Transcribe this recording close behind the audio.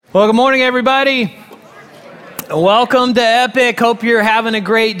Well, good morning, everybody. Welcome to Epic. Hope you're having a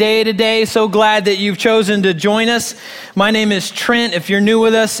great day today. So glad that you've chosen to join us. My name is Trent, if you're new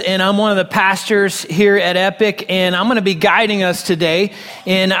with us, and I'm one of the pastors here at Epic, and I'm going to be guiding us today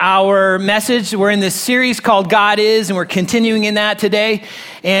in our message. We're in this series called God Is, and we're continuing in that today.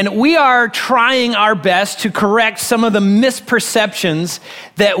 And we are trying our best to correct some of the misperceptions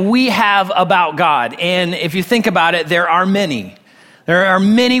that we have about God. And if you think about it, there are many. There are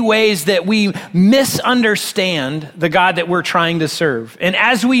many ways that we misunderstand the God that we're trying to serve. And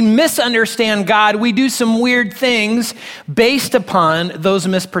as we misunderstand God, we do some weird things based upon those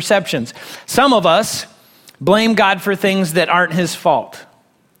misperceptions. Some of us blame God for things that aren't his fault.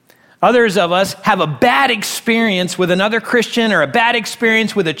 Others of us have a bad experience with another Christian or a bad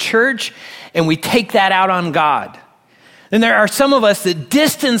experience with a church, and we take that out on God. And there are some of us that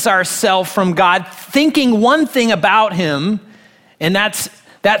distance ourselves from God, thinking one thing about him, and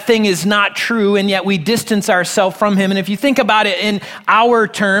that thing is not true, and yet we distance ourselves from him. And if you think about it in our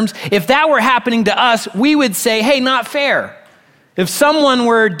terms, if that were happening to us, we would say, hey, not fair. If someone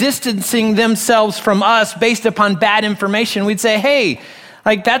were distancing themselves from us based upon bad information, we'd say, hey,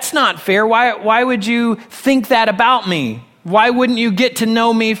 like that's not fair. Why would you think that about me? Why wouldn't you get to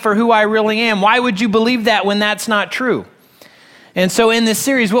know me for who I really am? Why would you believe that when that's not true? And so in this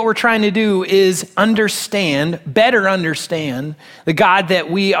series, what we're trying to do is better understand the God that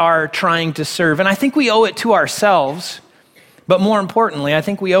we are trying to serve. And I think we owe it to ourselves, but more importantly, I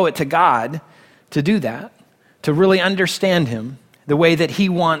think we owe it to God to do that, to really understand him the way that he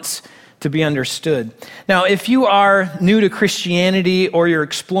wants to be understood. Now, if you are new to Christianity or you're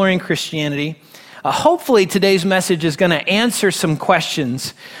exploring Christianity, hopefully today's message is going to answer some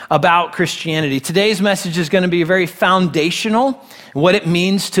questions about Christianity. Today's message is going to be very foundational, what it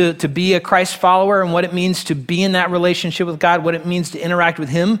means to be a Christ follower and what it means to be in that relationship with God, what it means to interact with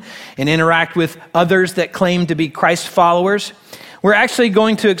him and interact with others that claim to be Christ followers. We're actually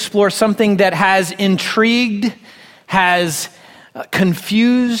going to explore something that has intrigued, has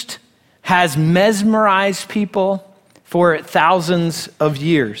confused, has mesmerized people for thousands of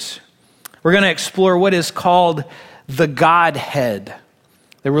years. We're going to explore what is called the Godhead,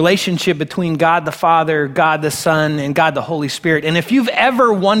 the relationship between God the Father, God the Son, and God the Holy Spirit. And if you've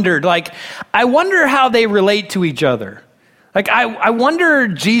ever wondered, I wonder how they relate to each other. I wonder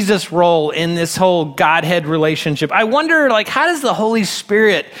Jesus' role in this whole Godhead relationship. I wonder, how does the Holy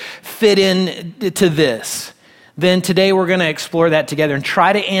Spirit fit into this? Then today we're going to explore that together and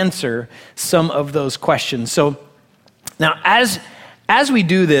try to answer some of those questions. So now, as we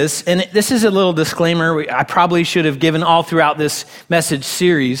do this, and this is a little disclaimer I probably should have given all throughout this message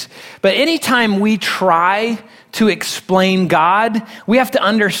series, but anytime we try to explain God, we have to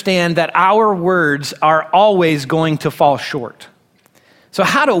understand that our words are always going to fall short. So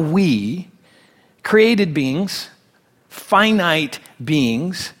how do we, created beings, finite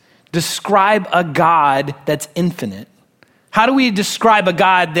beings, describe a God that's infinite? How do we describe a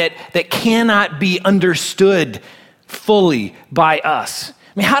God that cannot be understood fully by us? I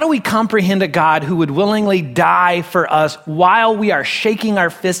mean, how do we comprehend a God who would willingly die for us while we are shaking our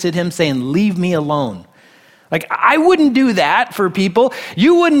fist at him saying, leave me alone? I wouldn't do that for people.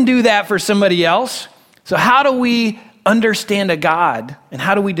 You wouldn't do that for somebody else. So how do we understand a God and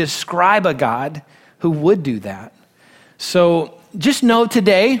how do we describe a God who would do that? So just know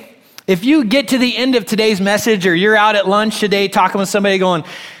today, if you get to the end of today's message or you're out at lunch today talking with somebody going,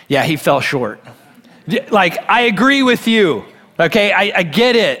 yeah, he fell short. I agree with you, okay? I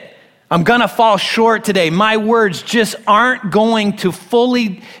get it. I'm going to fall short today. My words just aren't going to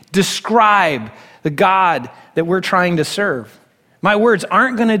fully describe the God that we're trying to serve. My words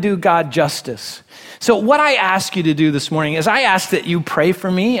aren't going to do God justice. So what I ask you to do this morning is I ask that you pray for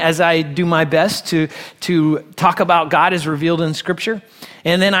me as I do my best to talk about God as revealed in Scripture.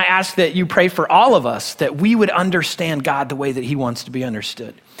 And then I ask that you pray for all of us, that we would understand God the way that he wants to be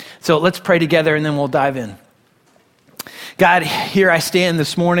understood. So let's pray together and then we'll dive in. God, here I stand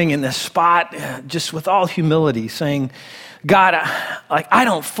this morning in this spot, just with all humility, saying, God, I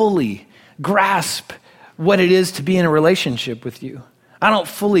don't fully grasp what it is to be in a relationship with you. I don't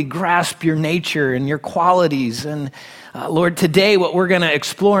fully grasp your nature and your qualities. And Lord, today what we're going to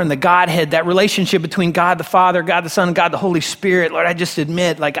explore in the Godhead, that relationship between God the Father, God the Son, and God the Holy Spirit, Lord, I just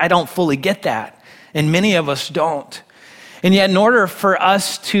admit, I don't fully get that. And many of us don't. And yet in order for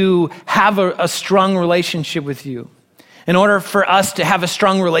us to have a strong relationship with you, in order for us to have a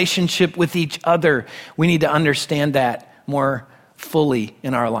strong relationship with each other, we need to understand that more fully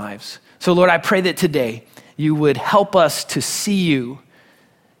in our lives. So Lord, I pray that today you would help us to see you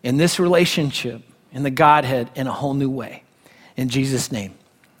in this relationship, in the Godhead, in a whole new way. In Jesus' name,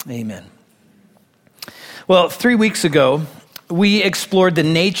 Amen. Well, 3 weeks ago, we explored the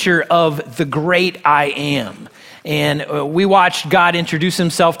nature of the great I am. And we watched God introduce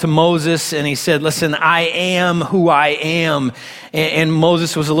himself to Moses, and he said, listen, I am who I am. And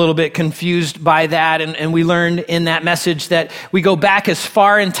Moses was a little bit confused by that. And we learned in that message that we go back as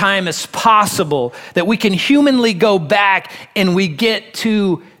far in time as possible, that we can humanly go back and we get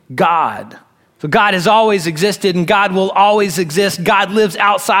to God. So God has always existed and God will always exist. God lives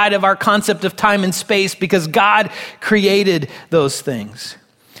outside of our concept of time and space because God created those things.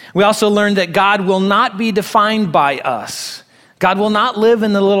 We also learned that God will not be defined by us. God will not live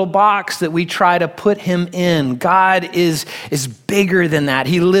in the little box that we try to put him in. God is bigger than that.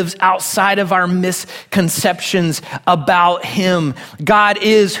 He lives outside of our misconceptions about him. God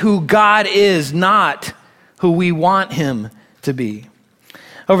is who God is, not who we want him to be.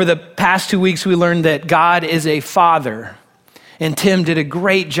 Over the past 2 weeks, we learned that God is a father. And Tim did a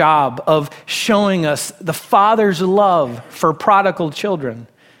great job of showing us the Father's love for prodigal children.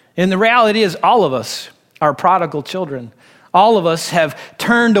 And the reality is all of us are prodigal children. All of us have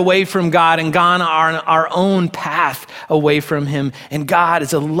turned away from God and gone on our own path away from him. And God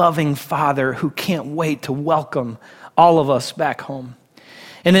is a loving Father who can't wait to welcome all of us back home.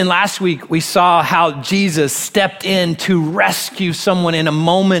 And then last week, we saw how Jesus stepped in to rescue someone in a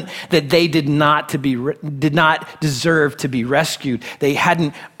moment that they did not deserve to be rescued. They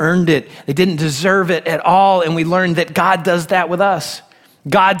hadn't earned it. They didn't deserve it at all. And we learned that God does that with us.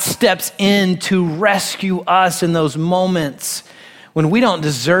 God steps in to rescue us in those moments when we don't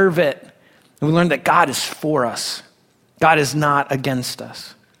deserve it. And we learned that God is for us. God is not against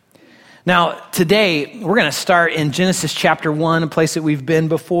us. Now, today, we're going to start in Genesis chapter 1, a place that we've been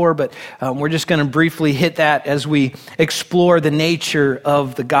before, but we're just going to briefly hit that as we explore the nature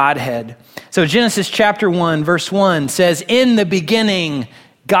of the Godhead. So Genesis chapter 1, verse 1 says, "In the beginning,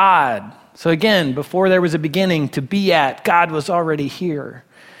 God." So again, before there was a beginning to be at, God was already here.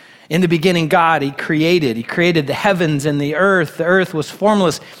 In the beginning, God, he created the heavens and the earth. The earth was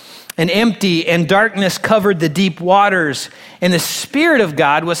formless and empty, and darkness covered the deep waters. And the Spirit of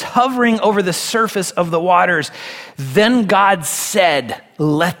God was hovering over the surface of the waters. Then God said,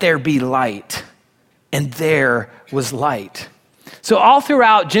 "Let there be light." And there was light. So all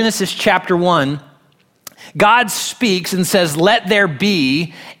throughout Genesis chapter 1, God speaks and says, "Let there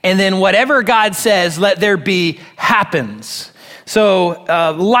be," and then whatever God says, "Let there be," happens. So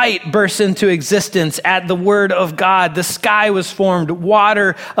light bursts into existence at the word of God. The sky was formed,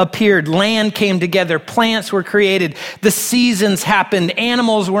 water appeared, land came together, plants were created, the seasons happened,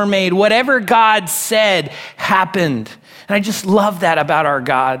 animals were made. Whatever God said happened. And I just love that about our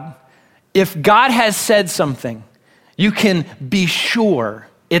God. If God has said something, you can be sure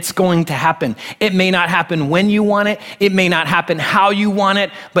it's going to happen. It may not happen when you want it. It may not happen how you want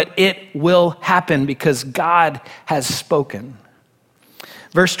it, but it will happen because God has spoken.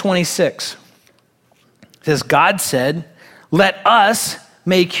 Verse 26 says, God said, "Let us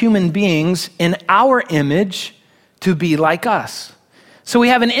make human beings in our image to be like us." So we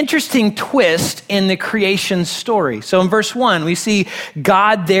have an interesting twist in the creation story. So in verse 1, we see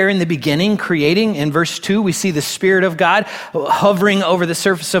God there in the beginning creating. In verse 2, we see the Spirit of God hovering over the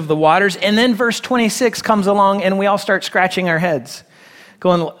surface of the waters. And then verse 26 comes along and we all start scratching our heads,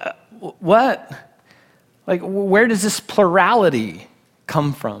 going, what? Like, where does this plurality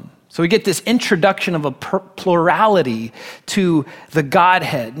come from? So we get this introduction of a plurality to the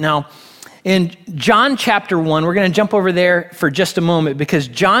Godhead. Now, in John chapter 1, we're going to jump over there for just a moment because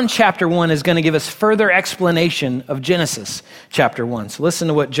John chapter 1 is going to give us further explanation of Genesis chapter 1. So listen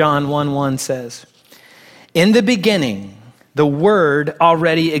to what John 1:1 says. "In the beginning, the Word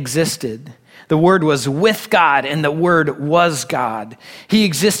already existed. The Word was with God, and the Word was God. He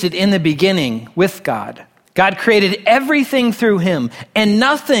existed in the beginning with God. God created everything through him, and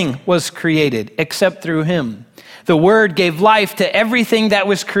nothing was created except through him. The Word gave life to everything that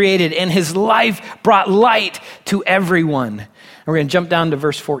was created, and his life brought light to everyone." And we're going to jump down to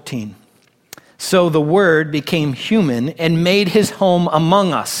verse 14. "So the Word became human and made his home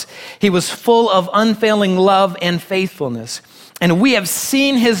among us. He was full of unfailing love and faithfulness. And we have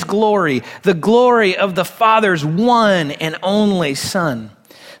seen his glory, the glory of the Father's one and only Son."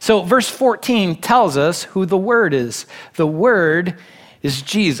 So verse 14 tells us who the Word is. The Word is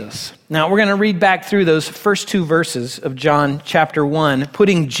Jesus. Now we're going to read back through those first two verses of John chapter 1,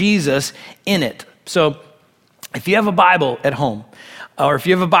 putting Jesus in it. So if you have a Bible at home, or if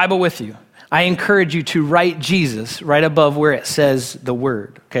you have a Bible with you, I encourage you to write Jesus right above where it says the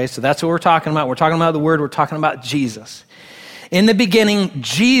Word. Okay, so that's what we're talking about. We're talking about the Word. We're talking about Jesus. "In the beginning,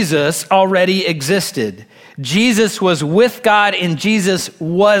 Jesus already existed. Jesus was with God and Jesus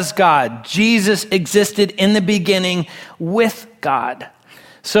was God. Jesus existed in the beginning with God.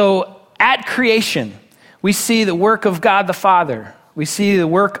 So at creation, we see the work of God the Father. We see the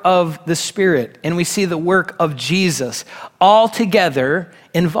work of the Spirit, and we see the work of Jesus, all together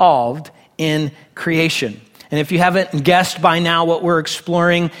involved in creation. And if you haven't guessed by now, what we're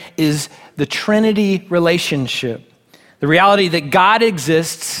exploring is the Trinity relationship. The reality that God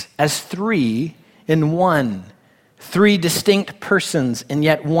exists as three in one. Three distinct persons and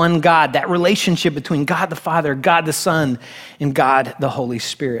yet one God. That relationship between God the Father, God the Son, and God the Holy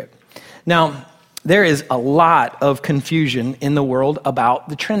Spirit. Now, there is a lot of confusion in the world about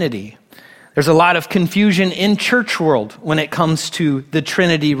the Trinity. There's a lot of confusion in church world when it comes to the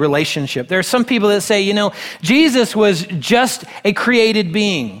Trinity relationship. There are some people that say, Jesus was just a created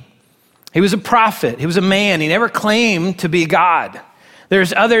being. He was a prophet. He was a man. He never claimed to be God.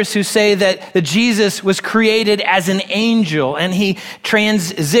 There's others who say that Jesus was created as an angel and he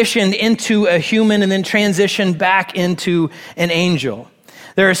transitioned into a human and then transitioned back into an angel.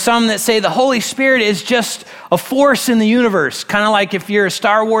 There are some that say the Holy Spirit is just a force in the universe, kind of like if you're a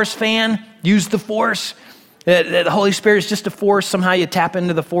Star Wars fan, use the Force. The Holy Spirit is just a force. Somehow you tap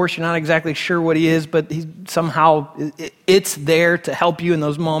into the Force. You're not exactly sure what he is, but it's there to help you in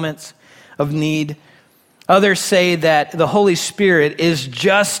those moments of need. Others say that the Holy Spirit is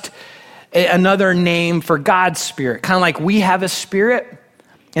just another name for God's Spirit, kind of like we have a spirit,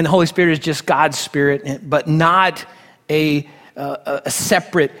 and the Holy Spirit is just God's Spirit, but not a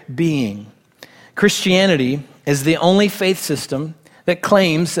separate being. Christianity is the only faith system that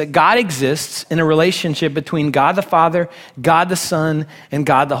claims that God exists in a relationship between God the Father, God the Son, and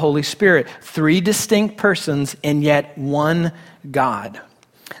God the Holy Spirit. Three distinct persons and yet one God.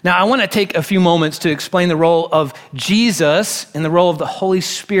 Now, I want to take a few moments to explain the role of Jesus and the role of the Holy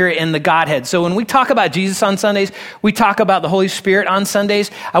Spirit and the Godhead. So when we talk about Jesus on Sundays, we talk about the Holy Spirit on Sundays.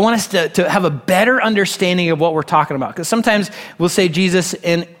 I want us to have a better understanding of what we're talking about. Because sometimes we'll say Jesus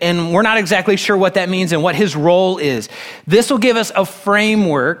and we're not exactly sure what that means and what his role is. This will give us a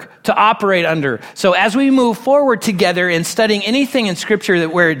framework to operate under. So as we move forward together in studying anything in Scripture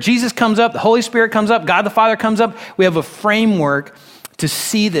where Jesus comes up, the Holy Spirit comes up, God the Father comes up, we have a framework to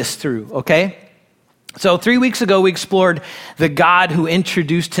see this through, okay? So 3 weeks ago, we explored the God who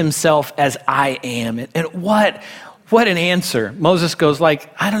introduced himself as I am. And what an answer. Moses goes like,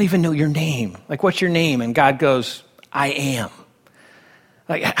 I don't even know your name. Like, what's your name? And God goes, I am.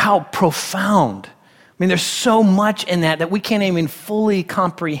 Like, how profound. I mean, there's so much in that we can't even fully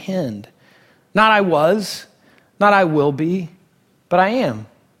comprehend. Not I was, not I will be, but I am.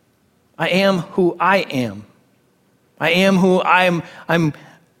 I am who I am. I am who I'm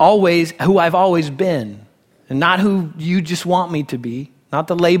always, who I've always been, and not who you just want me to be, not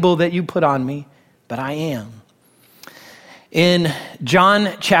the label that you put on me, but I am. In John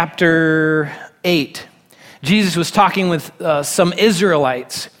chapter 8, Jesus was talking with some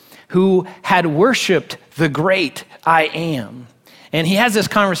Israelites who had worshiped the great I am. And he has this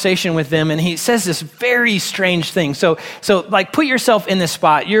conversation with them, and he says this very strange thing. So like, put yourself in this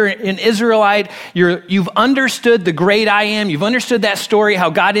spot. You're an Israelite. You've understood the great I am. You've understood that story, how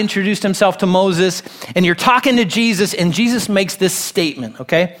God introduced himself to Moses, and you're talking to Jesus, and Jesus makes this statement,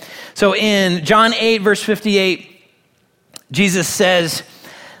 okay? So in John 8, verse 58, Jesus says,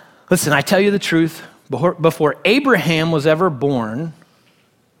 listen, I tell you the truth. Before Abraham was ever born,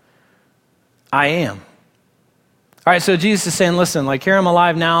 I am. All right, so Jesus is saying, listen, like, here I'm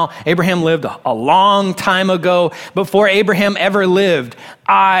alive now. Abraham lived a long time ago. Before Abraham ever lived,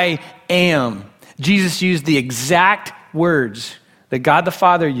 I am. Jesus used the exact words that God the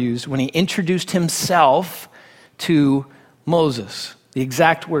Father used when he introduced himself to Moses. The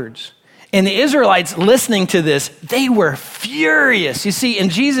exact words. And the Israelites listening to this, they were furious. You see, in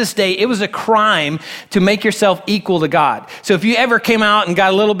Jesus' day, it was a crime to make yourself equal to God. So if you ever came out and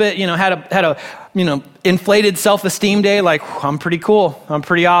got a little bit, had a inflated self-esteem day, like, I'm pretty cool, I'm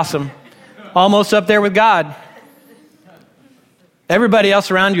pretty awesome, almost up there with God, everybody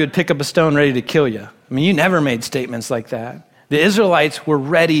else around you would pick up a stone ready to kill you. I mean, you never made statements like that. The Israelites were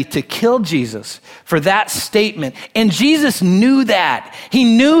ready to kill Jesus for that statement. And Jesus knew that. He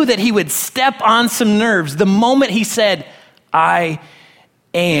knew that he would step on some nerves the moment he said, I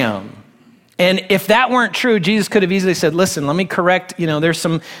am. And if that weren't true, Jesus could have easily said, listen, let me correct, there's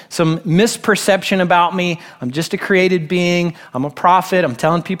some misperception about me. I'm just a created being. I'm a prophet. I'm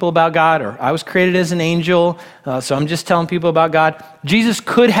telling people about God, or I was created as an angel, so I'm just telling people about God. Jesus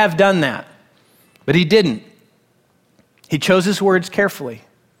could have done that, but he didn't. He chose his words carefully.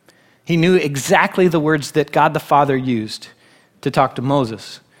 He knew exactly the words that God the Father used to talk to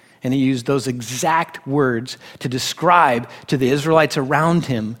Moses. And he used those exact words to describe to the Israelites around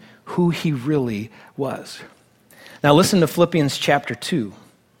him who he really was. Now listen to Philippians chapter 2.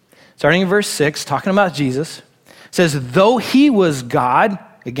 Starting in verse 6, talking about Jesus, it says, though he was God,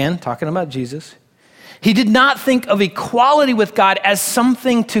 again, talking about Jesus, he did not think of equality with God as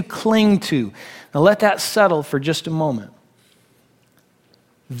something to cling to. Now let that settle for just a moment.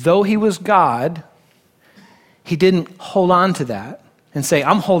 Though he was God, he didn't hold on to that and say,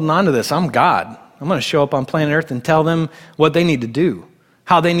 I'm holding on to this, I'm God. I'm going to show up on planet Earth and tell them what they need to do,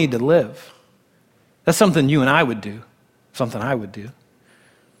 how they need to live. That's something you and I would do, something I would do.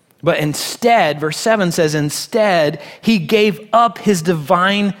 But instead, verse 7 says, instead, he gave up his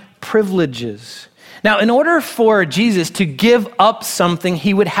divine privileges. Now, in order for Jesus to give up something,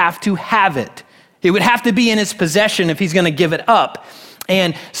 he would have to have it. It would have to be in his possession if he's going to give it up.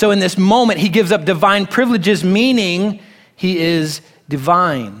 And so in this moment, he gives up divine privileges, meaning he is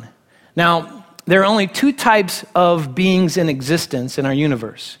divine. Now, there are only two types of beings in existence in our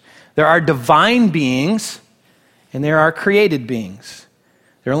universe. There are divine beings, and there are created beings.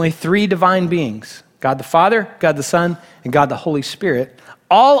 There are only three divine beings: God the Father, God the Son, and God the Holy Spirit.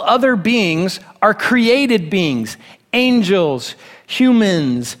 All other beings are created beings: angels,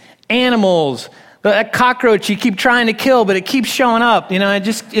 humans, animals. That cockroach you keep trying to kill, but it keeps showing up. It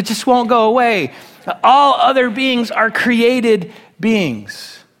just won't go away. All other beings are created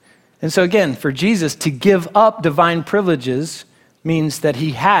beings. And so again, for Jesus to give up divine privileges means that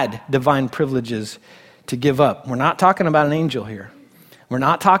he had divine privileges to give up. We're not talking about an angel here. We're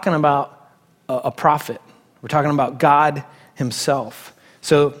not talking about a prophet. We're talking about God himself.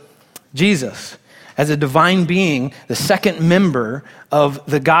 So Jesus, as a divine being, the second member of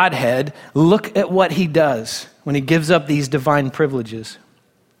the Godhead, look at what he does when he gives up these divine privileges.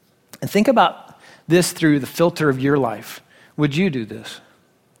 And think about this through the filter of your life. Would you do this?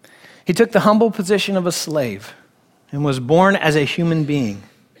 He took the humble position of a slave and was born as a human being.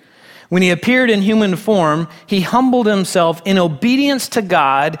 When he appeared in human form, he humbled himself in obedience to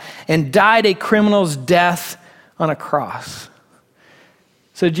God and died a criminal's death on a cross.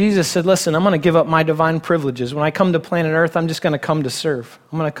 So Jesus said, listen, I'm going to give up my divine privileges. When I come to planet Earth, I'm just going to come to serve.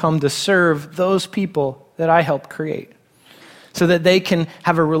 I'm going to come to serve those people that I helped create so that they can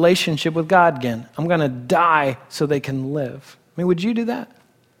have a relationship with God again. I'm going to die so they can live. I mean, would you do that?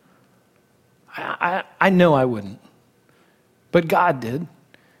 I know I wouldn't. But God did.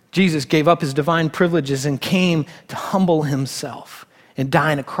 Jesus gave up his divine privileges and came to humble himself and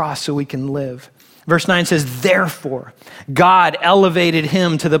die on a cross so we can live. Verse 9 says, therefore, God elevated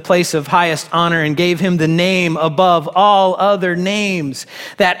him to the place of highest honor and gave him the name above all other names,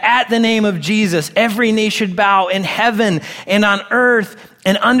 that at the name of Jesus, every knee should bow in heaven and on earth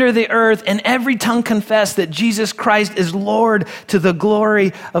and under the earth, and every tongue confess that Jesus Christ is Lord, to the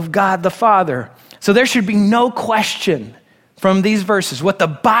glory of God the Father. So there should be no question from these verses what the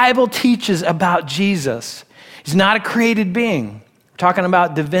Bible teaches about Jesus. He's not a created being. Talking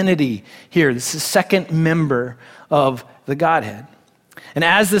about divinity here. This is the second member of the Godhead. And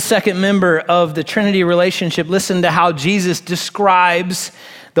as the second member of the Trinity relationship, listen to how Jesus describes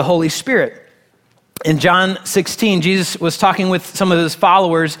the Holy Spirit. In John 16, Jesus was talking with some of his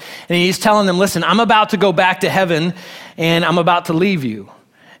followers, and he's telling them, listen, I'm about to go back to heaven, and I'm about to leave you.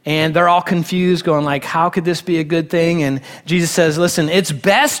 And they're all confused, going like, how could this be a good thing? And Jesus says, listen, it's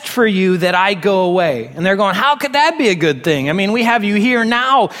best for you that I go away. And they're going, how could that be a good thing? I mean, we have you here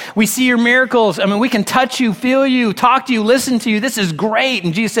now. We see your miracles. I mean, we can touch you, feel you, talk to you, listen to you. This is great.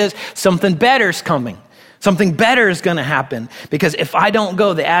 And Jesus says, something better is coming. Something better is going to happen. Because if I don't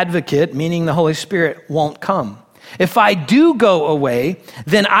go, the advocate, meaning the Holy Spirit, won't come. If I do go away,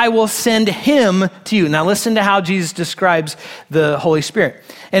 then I will send him to you. Now listen to how Jesus describes the Holy Spirit.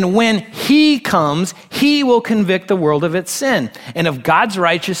 And when he comes, he will convict the world of its sin and of God's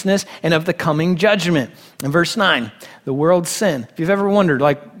righteousness and of the coming judgment. In verse 9, the world's sin. If you've ever wondered,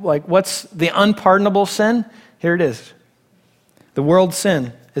 like what's the unpardonable sin? Here it is. The world's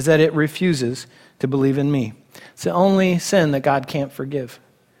sin is that it refuses to believe in me. It's the only sin that God can't forgive.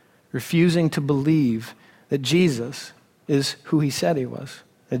 Refusing to believe that Jesus is who he said he was,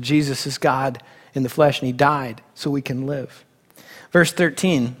 that Jesus is God in the flesh and he died so we can live. Verse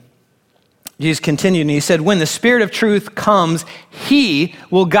 13, Jesus continued and he said, when the Spirit of truth comes, he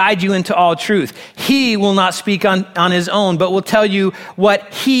will guide you into all truth. He will not speak on his own, but will tell you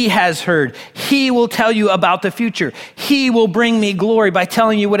what he has heard. He will tell you about the future. He will bring me glory by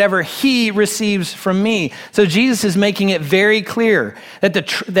telling you whatever he receives from me. So Jesus is making it very clear that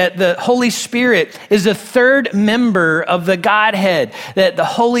the Holy Spirit is the third member of the Godhead, that the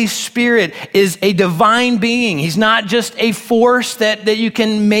Holy Spirit is a divine being. He's not just a force that you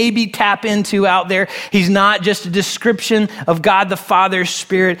can maybe tap into out there. He's not just a description of God the Father's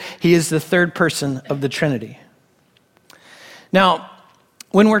Spirit. He is the third person of the Trinity. Now,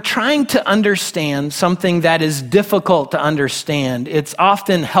 when we're trying to understand something that is difficult to understand, it's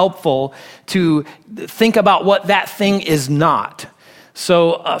often helpful to think about what that thing is not.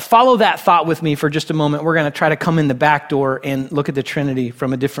 So follow that thought with me for just a moment. We're going to try to come in the back door and look at the Trinity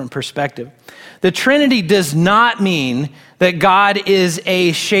from a different perspective. The Trinity does not mean that God is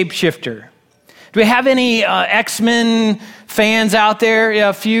a shapeshifter. Do we have any X-Men fans out there? Yeah,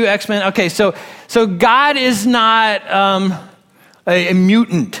 a few X-Men. Okay, so God is not a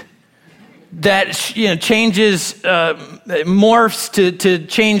mutant that changes, morphs to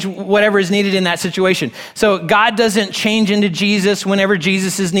change whatever is needed in that situation. So God doesn't change into Jesus whenever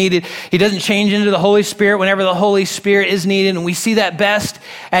Jesus is needed. He doesn't change into the Holy Spirit whenever the Holy Spirit is needed. And we see that best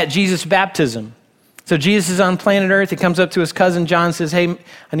at Jesus' baptism. So Jesus is on planet Earth. He comes up to his cousin John and says, hey,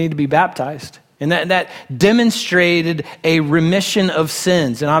 I need to be baptized. And that demonstrated a remission of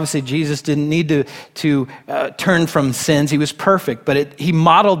sins. And obviously, Jesus didn't need to turn from sins. He was perfect, but he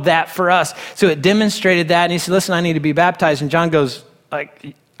modeled that for us. So it demonstrated that. And he said, listen, I need to be baptized. And John goes,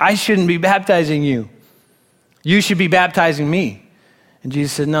 I shouldn't be baptizing you. You should be baptizing me. And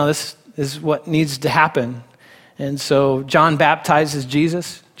Jesus said, no, this is what needs to happen. And so John baptizes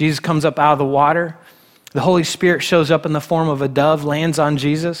Jesus. Jesus comes up out of the water. The Holy Spirit shows up in the form of a dove, lands on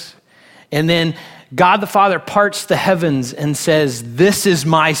Jesus. And then God the Father parts the heavens and says, this is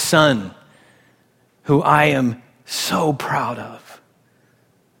my Son, who I am so proud of.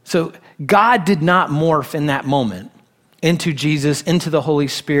 So God did not morph in that moment into Jesus, into the Holy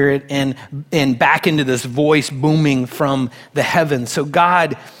Spirit, and back into this voice booming from the heavens. So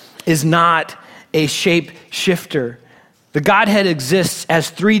God is not a shape shifter. The Godhead exists as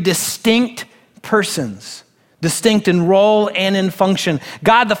three distinct persons, distinct in role and in function.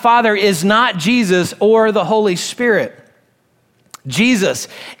 God the Father is not Jesus or the Holy Spirit. Jesus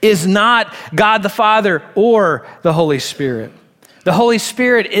is not God the Father or the Holy Spirit. The Holy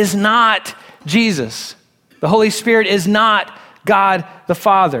Spirit is not Jesus. The Holy Spirit is not God the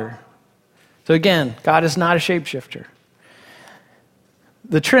Father. So again, God is not a shapeshifter.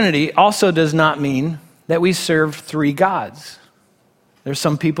 The Trinity also does not mean that we serve three gods. There's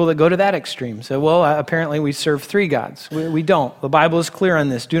some people that go to that extreme. So, apparently we serve three gods. We don't. The Bible is clear on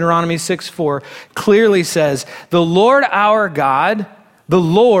this. Deuteronomy 6:4 clearly says, the Lord our God, the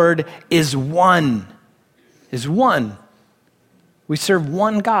Lord is one. Is one. We serve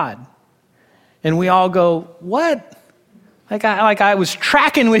one God. And we all go, what? Like I was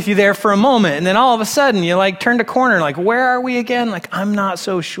tracking with you there for a moment, and then all of a sudden you turned a corner, where are we again? I'm not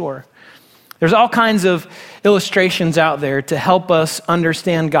so sure. There's all kinds of illustrations out there to help us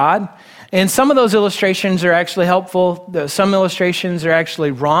understand God. And some of those illustrations are actually helpful. Some illustrations are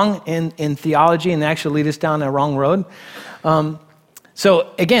actually wrong in theology and they actually lead us down a wrong road.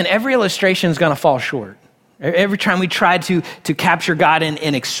 So again, every illustration is going to fall short. Every time we try to capture God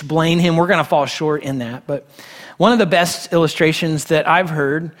and explain him, we're going to fall short in that. But one of the best illustrations that I've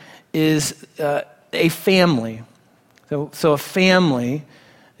heard is a family. So a family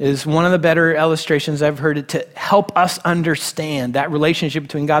is one of the better illustrations I've heard it to help us understand that relationship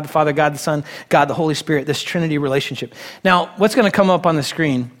between God the Father, God the Son, God the Holy Spirit, this Trinity relationship. Now, what's going to come up on the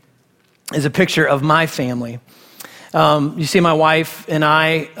screen is a picture of my family. You see my wife and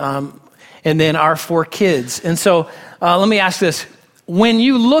I, and then our 4 kids. And so let me ask this. When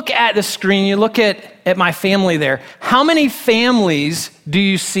you look at the screen, you look at my family there, how many families do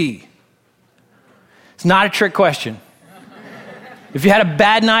you see? It's not a trick question. If you had a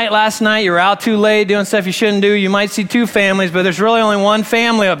bad night last night, you were out too late doing stuff you shouldn't do, you might see 2 families, but there's really only one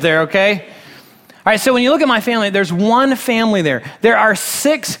family up there, okay? All right, so when you look at my family, there's one family there. There are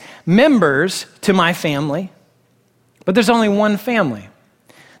 6 members to my family, but there's only one family.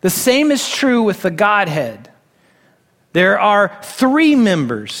 The same is true with the Godhead. There are 3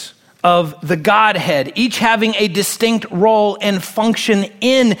 members of the Godhead, each having a distinct role and function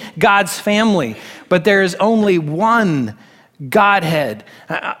in God's family, but there is only one Godhead.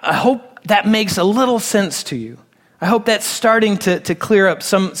 I hope that makes a little sense to you. I hope that's starting to clear up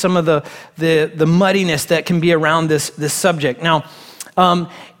some of the muddiness that can be around this subject. Now,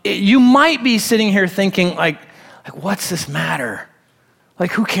 you might be sitting here thinking, like, what's this matter?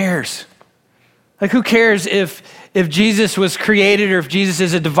 Who cares? Like, who cares if Jesus was created or if Jesus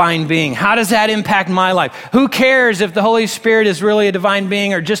is a divine being? How does that impact my life? Who cares if the Holy Spirit is really a divine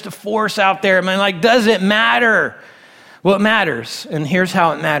being or just a force out there? I mean, like, does it matter? Well, it matters, and here's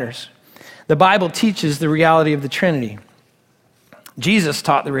how it matters. The Bible teaches the reality of the Trinity. Jesus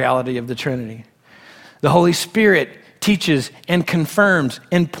taught the reality of the Trinity. The Holy Spirit teaches and confirms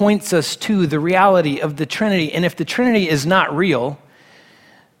and points us to the reality of the Trinity. And if the Trinity is not real,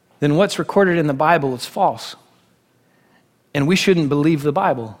 then what's recorded in the Bible is false. And we shouldn't believe the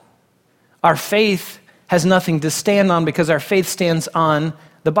Bible. Our faith has nothing to stand on because our faith stands on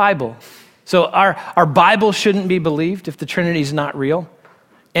the Bible. So our Bible shouldn't be believed if the Trinity is not real.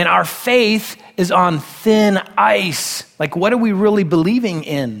 And our faith is on thin ice. Like, what are we really believing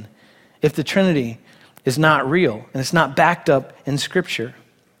in if the Trinity is not real and it's not backed up in Scripture?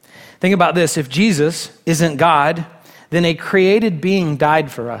 Think about this. If Jesus isn't God, then a created being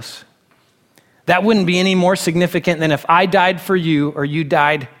died for us. That wouldn't be any more significant than if I died for you or you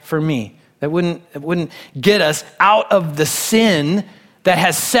died for me. It wouldn't get us out of the sin that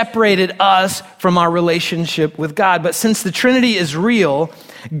has separated us from our relationship with God. But since the Trinity is real,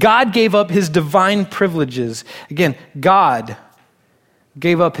 God gave up his divine privileges. Again, God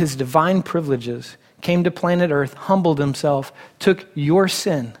gave up his divine privileges, came to planet Earth, humbled himself, took your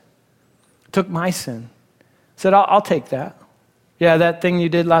sin, took my sin, said, I'll take that. Yeah, that thing you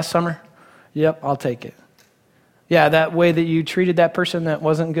did last summer? Yep, I'll take it. Yeah, that way that you treated that person that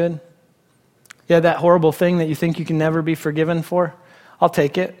wasn't good? Yeah, that horrible thing that you think you can never be forgiven for? I'll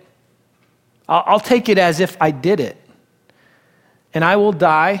take it. I'll take it as if I did it. And I will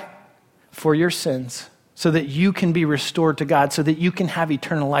die for your sins so that you can be restored to God, so that you can have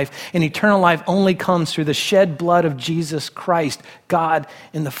eternal life. And eternal life only comes through the shed blood of Jesus Christ, God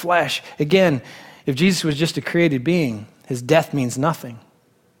in the flesh. Again, if Jesus was just a created being, his death means nothing.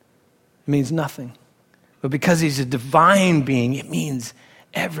 It means nothing. But because he's a divine being, it means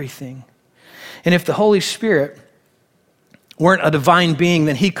everything. And if the Holy Spirit weren't a divine being,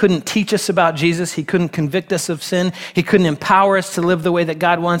 then he couldn't teach us about Jesus. He couldn't convict us of sin. He couldn't empower us to live the way that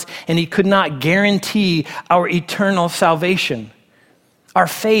God wants. And he could not guarantee our eternal salvation. Our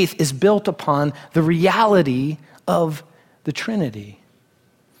faith is built upon the reality of the Trinity.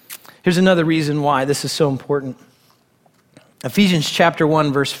 Here's another reason why this is so important. Ephesians chapter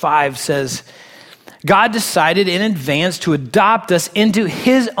 1, verse 5 says, God decided in advance to adopt us into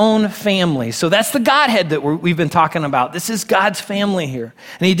his own family. So that's the Godhead that we've been talking about. This is God's family here.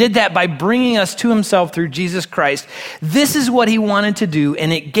 And he did that by bringing us to himself through Jesus Christ. This is what he wanted to do,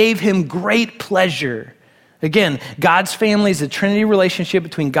 and it gave him great pleasure. Again, God's family is a Trinity relationship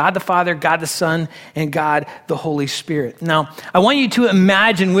between God the Father, God the Son, and God the Holy Spirit. Now, I want you to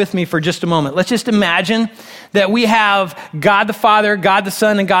imagine with me for just a moment. Let's just imagine that we have God the Father, God the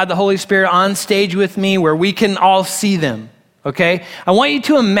Son, and God the Holy Spirit on stage with me where we can all see them, okay? I want you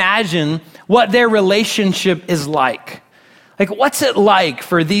to imagine what their relationship is like. Like, what's it like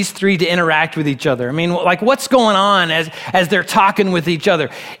for these three to interact with each other? I mean, like, what's going on as they're talking with each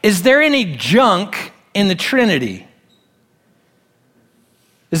other? Is there any junk in the Trinity?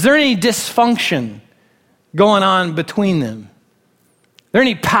 Is there any dysfunction going on between them? Are there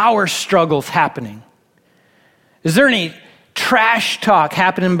any power struggles happening? Is there any trash talk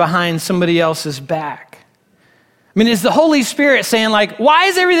happening behind somebody else's back? I mean, is the Holy Spirit saying, like, why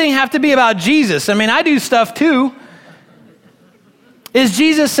does everything have to be about Jesus? I mean, I do stuff too. Is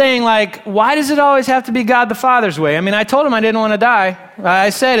Jesus saying, like, why does it always have to be God the Father's way? I mean, I told him I didn't want to die. I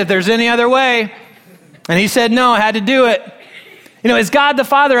said, if there's any other way. And he said, no, I had to do it. You know, is God the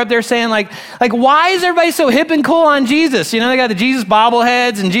Father up there saying, like, why is everybody so hip and cool on Jesus? You know, they got the Jesus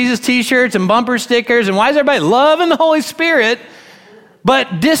bobbleheads and Jesus t-shirts and bumper stickers. And why is everybody loving the Holy Spirit, but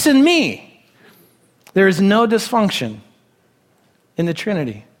dissing me? There is no dysfunction in the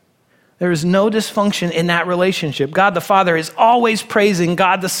Trinity. There is no dysfunction in that relationship. God the Father is always praising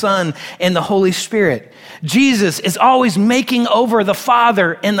God the Son and the Holy Spirit. Jesus is always making over the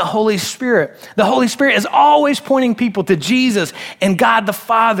Father and the Holy Spirit. The Holy Spirit is always pointing people to Jesus and God the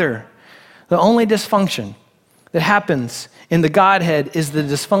Father. The only dysfunction that happens in the Godhead is the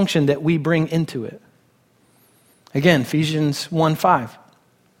dysfunction that we bring into it. Again, Ephesians 1:5.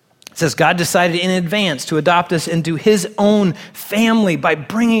 It says, God decided in advance to adopt us into his own family by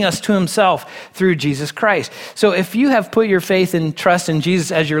bringing us to himself through Jesus Christ. So if you have put your faith and trust in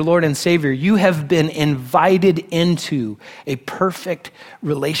Jesus as your Lord and Savior, you have been invited into a perfect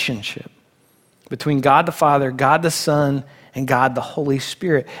relationship between God the Father, God the Son, and God the Holy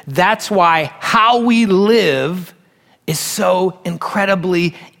Spirit. That's why how we live is so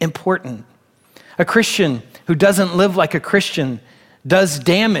incredibly important. A Christian who doesn't live like a Christian does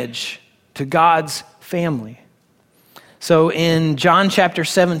damage to to God's family. So in John chapter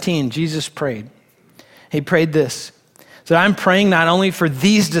 17, Jesus prayed. He prayed this. So I'm praying not only for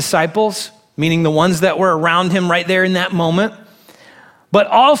these disciples, meaning the ones that were around him right there in that moment, but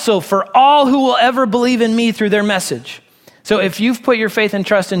also for all who will ever believe in me through their message. So if you've put your faith and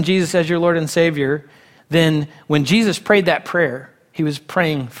trust in Jesus as your Lord and Savior, then when Jesus prayed that prayer, he was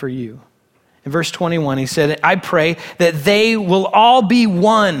praying for you. In verse 21, he said, I pray that they will all be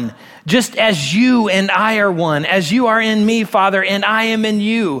one, just as you and I are one, as you are in me, Father, and I am in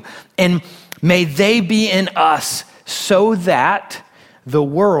you. And may they be in us, so that the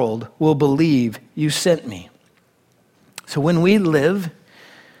world will believe you sent me. So when we live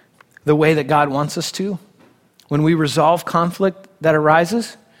the way that God wants us to, when we resolve conflict that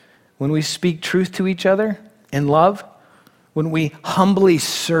arises, when we speak truth to each other in love, when we humbly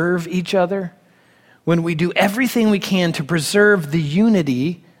serve each other, when we do everything we can to preserve the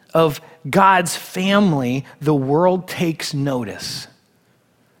unity of God's family, the world takes notice.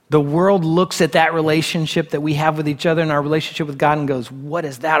 The world looks at that relationship that we have with each other and our relationship with God and goes, what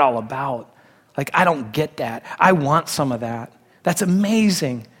is that all about? Like, I don't get that. I want some of that. That's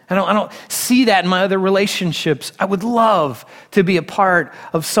amazing. I don't see that in my other relationships. I would love to be a part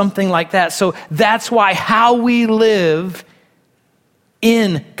of something like that. So that's why how we live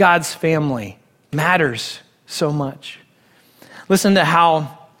in God's family matters so much. Listen to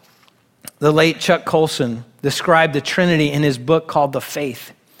how the late Chuck Colson described the Trinity in his book called The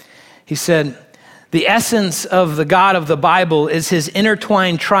Faith. He said, the essence of the God of the Bible is his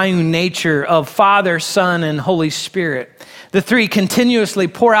intertwined triune nature of Father, Son, and Holy Spirit. The three continuously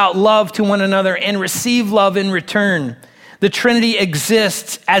pour out love to one another and receive love in return. The Trinity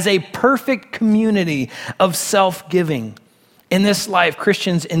exists as a perfect community of self-giving. In this life,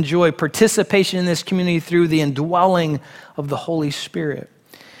 Christians enjoy participation in this community through the indwelling of the Holy Spirit.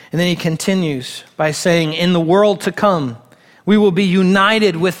 And then he continues by saying, in the world to come, we will be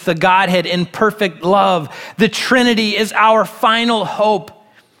united with the Godhead in perfect love. The Trinity is our final hope.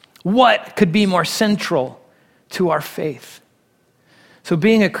 What could be more central to our faith? So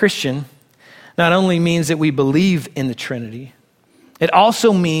being a Christian not only means that we believe in the Trinity, it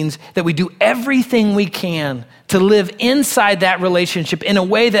also means that we do everything we can to live inside that relationship in a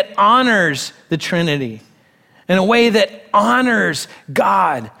way that honors the Trinity, in a way that honors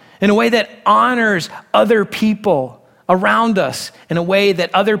God, in a way that honors other people around us, in a way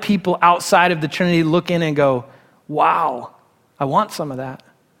that other people outside of the Trinity look in and go, wow, I want some of that.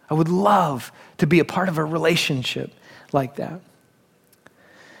 I would love to be a part of a relationship like that.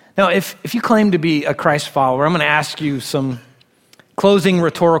 Now, if you claim to be a Christ follower, I'm going to ask you some closing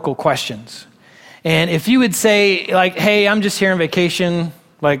rhetorical questions. And if you would say, like, hey, I'm just here on vacation,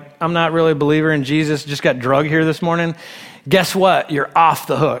 like, I'm not really a believer in Jesus, just got drugged here this morning, guess what? You're off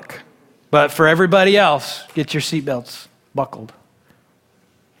the hook. But for everybody else, get your seatbelts buckled.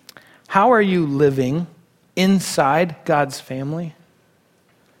 How are you living inside God's family?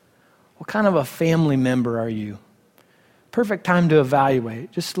 What kind of a family member are you? Perfect time to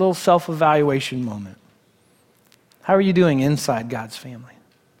evaluate, just a little self-evaluation moment. How are you doing inside God's family?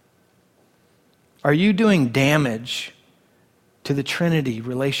 Are you doing damage to the Trinity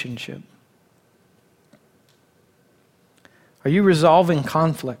relationship? Are you resolving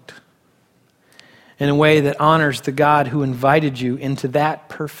conflict in a way that honors the God who invited you into that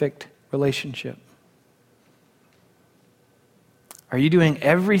perfect relationship? Are you doing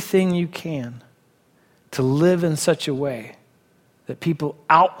everything you can to live in such a way that people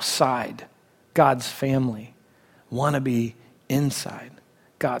outside God's family want to be inside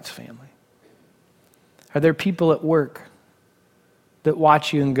God's family? Are there people at work that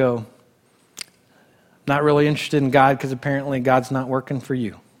watch you and go, not really interested in God because apparently God's not working for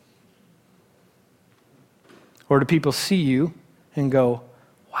you? Or do people see you and go,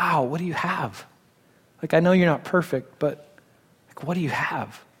 wow, what do you have? Like, I know you're not perfect, but like, what do you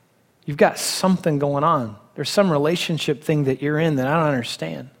have? You've got something going on. There's some relationship thing that you're in that I don't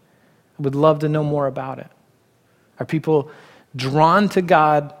understand. I would love to know more about it. Are people drawn to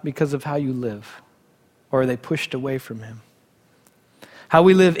God because of how you live? Or are they pushed away from him? How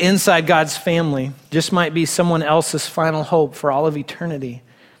we live inside God's family just might be someone else's final hope for all of eternity.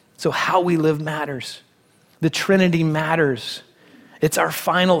 So how we live matters. The Trinity matters. It's our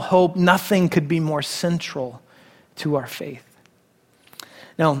final hope. Nothing could be more central to our faith.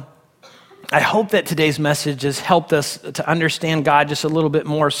 Now, I hope that today's message has helped us to understand God just a little bit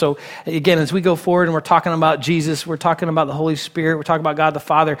more. So again, as we go forward and we're talking about Jesus, we're talking about the Holy Spirit, we're talking about God the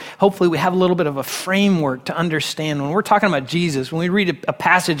Father, hopefully we have a little bit of a framework to understand. When we're talking about Jesus, when we read a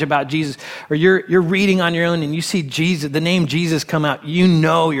passage about Jesus, or you're reading on your own and you see Jesus, the name Jesus come out, you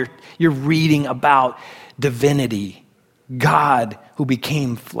know you're reading about divinity, God who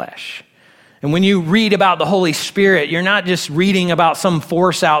became flesh. And when you read about the Holy Spirit, you're not just reading about some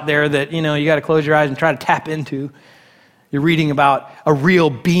force out there that, you got to close your eyes and try to tap into. You're reading about a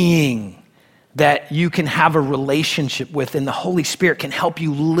real being that you can have a relationship with, and the Holy Spirit can help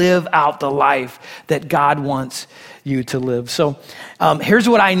you live out the life that God wants you to live. So here's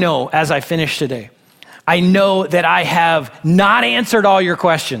what I know as I finish today. I know that I have not answered all your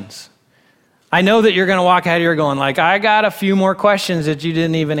questions. I know that you're going to walk out here going like, I got a few more questions that you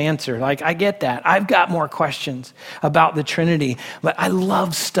didn't even answer. Like, I get that. I've got more questions about the Trinity, but I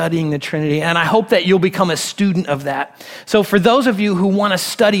love studying the Trinity, and I hope that you'll become a student of that. So for those of you who want to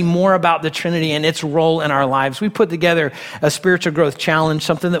study more about the Trinity and its role in our lives, we put together a spiritual growth challenge,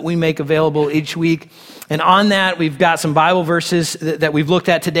 something that we make available each week. And on that, we've got some Bible verses that we've looked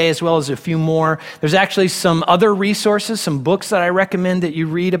at today, as well as a few more. There's actually some other resources, some books that I recommend that you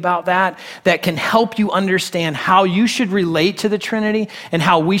read about that can help you understand how you should relate to the Trinity and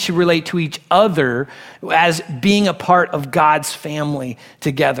how we should relate to each other as being a part of God's family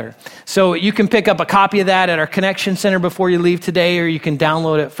together. So you can pick up a copy of that at our Connection Center before you leave today, or you can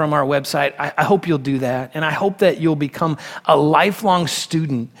download it from our website. I hope you'll do that. And I hope that you'll become a lifelong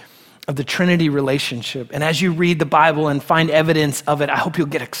student of the Trinity relationship. And as you read the Bible and find evidence of it, I hope you'll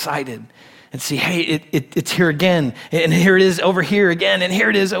get excited and see, hey, it's here again, and here it is over here again, and here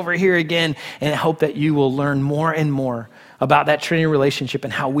it is over here again. And I hope that you will learn more and more about that Trinity relationship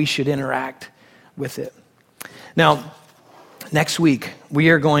and how we should interact with it. Now, next week, we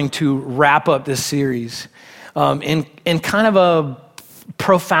are going to wrap up this series in kind of a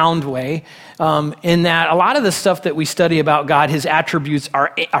profound way, in that a lot of the stuff that we study about God, his attributes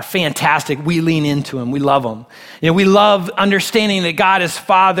are fantastic. We lean into him. We love him. We love understanding that God is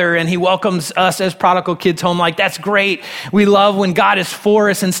Father and he welcomes us as prodigal kids home. Like, that's great. We love when God is for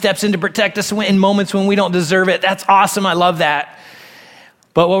us and steps in to protect us in moments when we don't deserve it. That's awesome. I love that.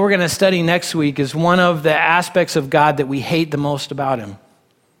 But what we're going to study next week is one of the aspects of God that we hate the most about him.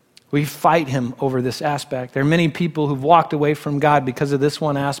 We fight him over this aspect. There are many people who've walked away from God because of this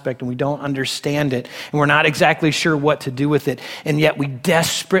one aspect, and we don't understand it, and we're not exactly sure what to do with it, and yet we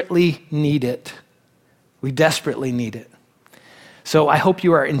desperately need it. We desperately need it. So I hope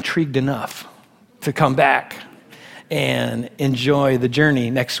you are intrigued enough to come back and enjoy the journey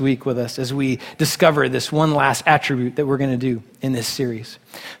next week with us as we discover this one last attribute that we're going to do in this series.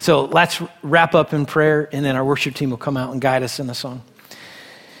 So let's wrap up in prayer, and then our worship team will come out and guide us in the song.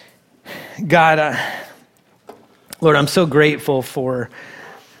 God, Lord, I'm so grateful for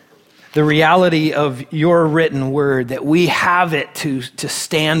the reality of your written word, that we have it to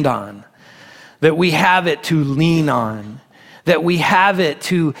stand on, that we have it to lean on, that we have it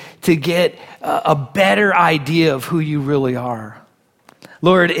to get a better idea of who you really are.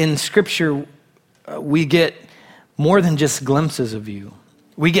 Lord, in Scripture, we get more than just glimpses of you.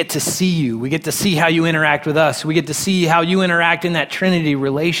 We get to see you. We get to see how you interact with us. We get to see how you interact in that Trinity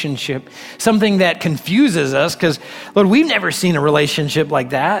relationship, something that confuses us because, Lord, we've never seen a relationship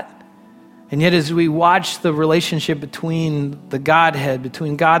like that. And yet as we watch the relationship between the Godhead,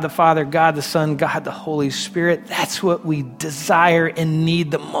 between God the Father, God the Son, God the Holy Spirit, that's what we desire and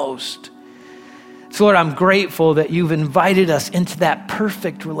need the most. So, Lord, I'm grateful that you've invited us into that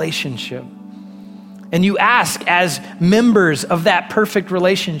perfect relationship. And you ask, as members of that perfect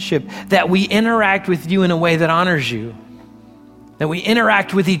relationship, that we interact with you in a way that honors you, that we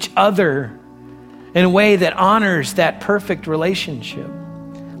interact with each other in a way that honors that perfect relationship.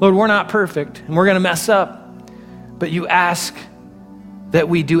 Lord, we're not perfect, and we're going to mess up, but you ask that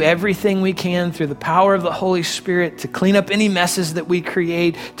we do everything we can through the power of the Holy Spirit to clean up any messes that we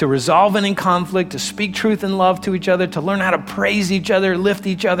create, to resolve any conflict, to speak truth and love to each other, to learn how to praise each other, lift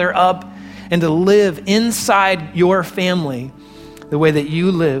each other up, and to live inside your family the way that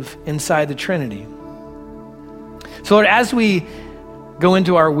you live inside the Trinity. So, Lord, as we go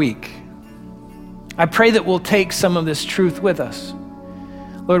into our week, I pray that we'll take some of this truth with us.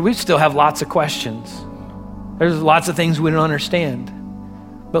 Lord, we still have lots of questions. There's lots of things we don't understand.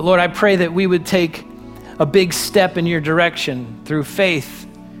 But Lord, I pray that we would take a big step in your direction through faith,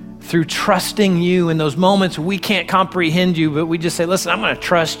 through trusting you in those moments we can't comprehend you, but we just say, listen, I'm going to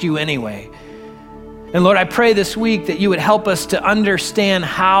trust you anyway. And Lord, I pray this week that you would help us to understand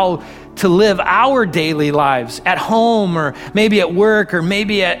how to live our daily lives at home or maybe at work or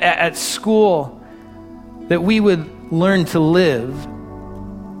maybe at school, that we would learn to live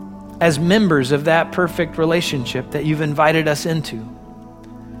as members of that perfect relationship that you've invited us into.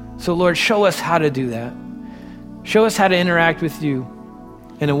 So Lord, show us how to do that. Show us how to interact with you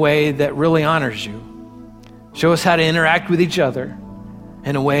in a way that really honors you. Show us how to interact with each other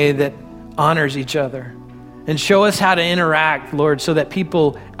in a way that honors each other. And show us how to interact, Lord, so that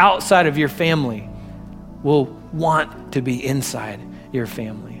people outside of your family will want to be inside your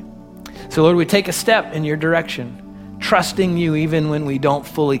family. So Lord, we take a step in your direction, trusting you even when we don't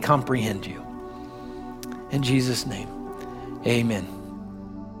fully comprehend you. In Jesus' name, amen.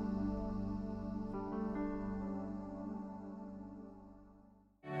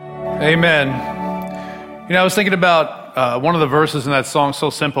 Amen. You know, I was thinking about one of the verses in that song,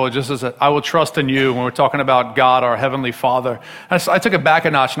 so simple. It just says, I will trust in you, when we're talking about God, our Heavenly Father. And I took it back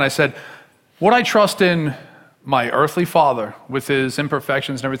a notch and I said, would I trust in my earthly father with his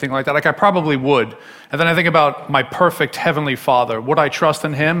imperfections and everything like that? Like I probably would. And then I think about my perfect Heavenly Father. Would I trust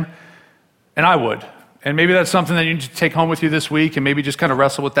in him? And I would. And maybe that's something that you need to take home with you this week and maybe just kind of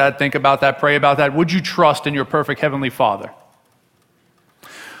wrestle with that, think about that, pray about that. Would you trust in your perfect Heavenly Father?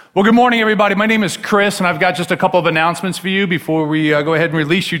 Well, good morning, everybody. My name is Chris, and I've got just a couple of announcements for you before we go ahead and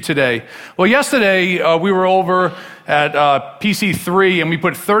release you today. Well, yesterday, we were over at PC3, and we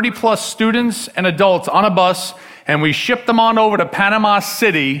put 30-plus students and adults on a bus, and we shipped them on over to Panama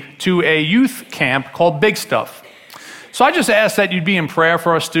City to a youth camp called Big Stuff. So I just asked that you'd be in prayer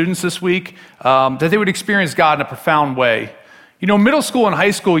for our students this week, that they would experience God in a profound way. You know, middle school and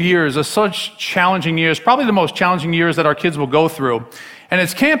high school years are such challenging years, probably the most challenging years that our kids will go through. And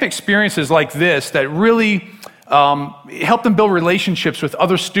it's camp experiences like this that really help them build relationships with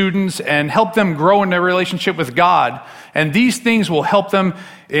other students and help them grow in their relationship with God. And these things will help them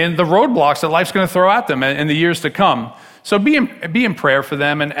in the roadblocks that life's going to throw at them in the years to come. So be in prayer for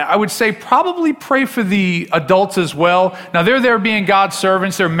them. And I would say probably pray for the adults as well. Now, they're there being God's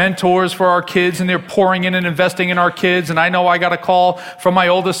servants. They're mentors for our kids, and they're pouring in and investing in our kids. And I know I got a call from my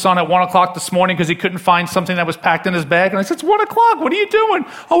oldest son at 1 o'clock this morning because he couldn't find something that was packed in his bag. And I said, it's 1 o'clock. What are you doing?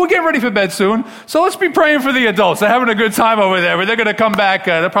 Oh, we're getting ready for bed soon. So let's be praying for the adults. They're having a good time over there. But they're going to come back.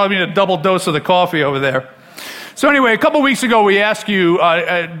 They'll probably need a double dose of the coffee over there. So anyway, a couple weeks ago, we asked you,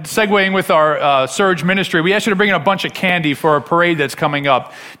 segueing with our Surge ministry, we asked you to bring in a bunch of candy for a parade that's coming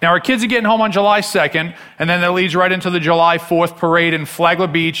up. Now, our kids are getting home on July 2nd, and then that leads right into the July 4th parade in Flagler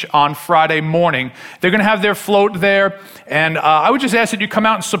Beach on Friday morning. They're going to have their float there, and I would just ask that you come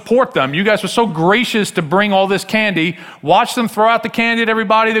out and support them. You guys were so gracious to bring all this candy. Watch them throw out the candy at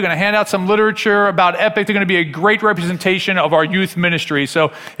everybody. They're going to hand out some literature about Epic. They're going to be a great representation of our youth ministry.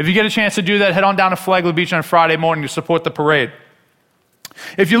 So if you get a chance to do that, head on down to Flagler Beach on Friday morning to support the parade.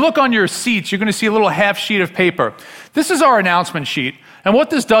 If you look on your seats, you're going to see a little half sheet of paper. This is our announcement sheet. And what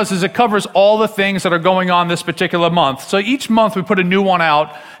this does is it covers all the things that are going on this particular month. So each month we put a new one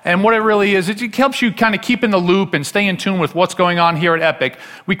out. And what it really is, it helps you kind of keep in the loop and stay in tune with what's going on here at Epic.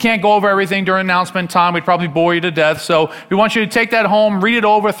 We can't go over everything during announcement time. We'd probably bore you to death. So we want you to take that home, read it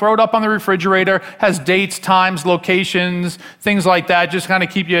over, throw it up on the refrigerator. Has dates, times, locations, things like that. Just kind of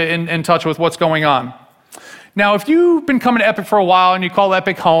keep you in touch with what's going on. Now, if you've been coming to Epic for a while and you call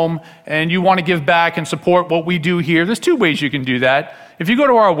Epic home and you want to give back and support what we do here, there's two ways you can do that. If you go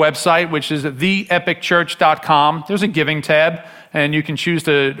to our website, which is theepicchurch.com, there's a giving tab, and you can choose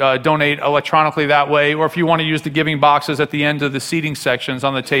to donate electronically that way, or if you want to use the giving boxes at the end of the seating sections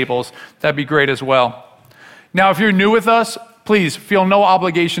on the tables, that'd be great as well. Now, if you're new with us, please feel no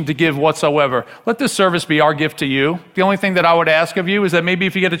obligation to give whatsoever. Let this service be our gift to you. The only thing that I would ask of you is that maybe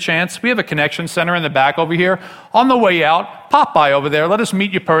if you get a chance, we have a connection center in the back over here. On the way out, pop by over there. Let us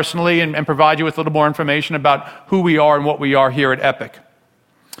meet you personally and provide you with a little more information about who we are and what we are here at Epic.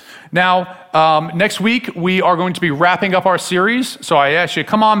 Now, next week, we are going to be wrapping up our series. So I ask you,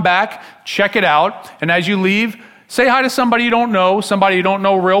 come on back, check it out. And as you leave, say hi to somebody you don't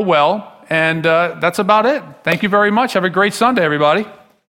know real well. And that's about it. Thank you very much. Have a great Sunday, everybody.